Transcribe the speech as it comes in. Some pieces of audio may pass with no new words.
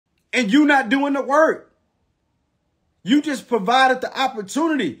And you not doing the work. You just provided the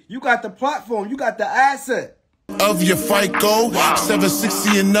opportunity. You got the platform. You got the asset. Of your FICO,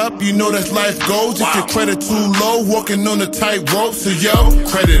 760 and up, you know that's life goals. If your credit too low, walking on a tightrope. So yo,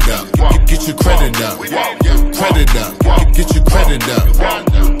 credit up, get your credit up. Credit up, get your credit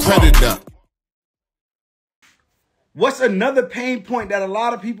up. Credit up. What's another pain point that a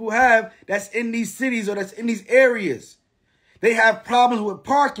lot of people have that's in these cities or that's in these areas? They have problems with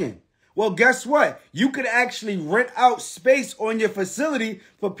parking. Well, guess what? You could actually rent out space on your facility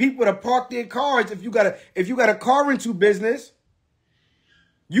for people to park their cars. If you got a car rental business,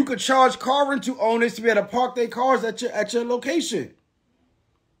 you could charge car rental owners to be able to park their cars at your location.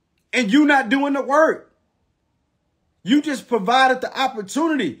 And you not doing the work. You just provided the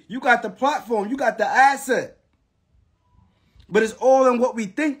opportunity. You got the platform. You got the asset. But it's all in what we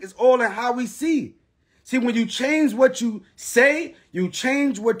think. It's all in how we see. See, when you change what you say, you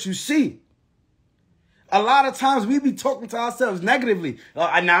change what you see. A lot of times we be talking to ourselves negatively. Nah,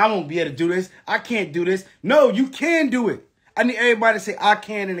 I won't be able to do this. I can't do this. No, you can do it. I need everybody to say, I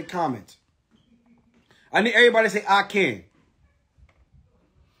can in the comments. I need everybody to say, I can.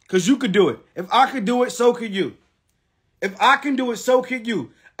 Because you could do it. If I could do it, so could you. If I can do it, so could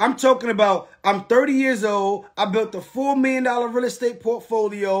you. I'm talking about, I'm 30 years old. I built a $4 million real estate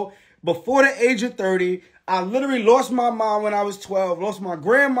portfolio before the age of 30. I literally lost my mom when I was 12, lost my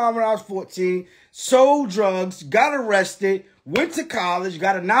grandma when I was 14, sold drugs, got arrested, went to college,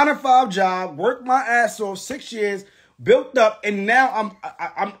 got a 9-to-5 job, worked my ass off 6 years, built up, and now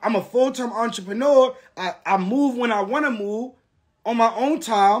I'm a full-time entrepreneur. I move when I want to move on my own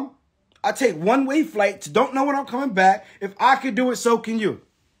time. I take one-way flights, don't know when I'm coming back. If I could do it, so can you.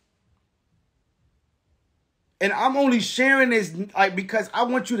 And I'm only sharing this because I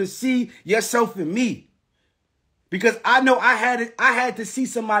want you to see yourself in me. Because I know I had to see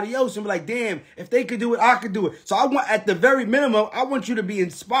somebody else and be like, damn, if they could do it, I could do it. So I want, at the very minimum, I want you to be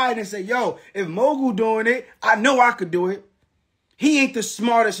inspired and say, yo, if Mogul doing it, I know I could do it. He ain't the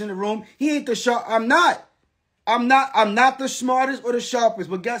smartest in the room. He ain't the sharp. I'm not the smartest or the sharpest.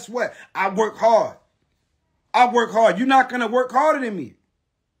 But guess what? I work hard. I work hard. You're not going to work harder than me.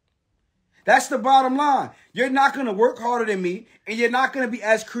 That's the bottom line. You're not going to work harder than me, and you're not going to be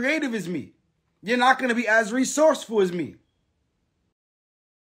as creative as me. You're not going to be as resourceful as me.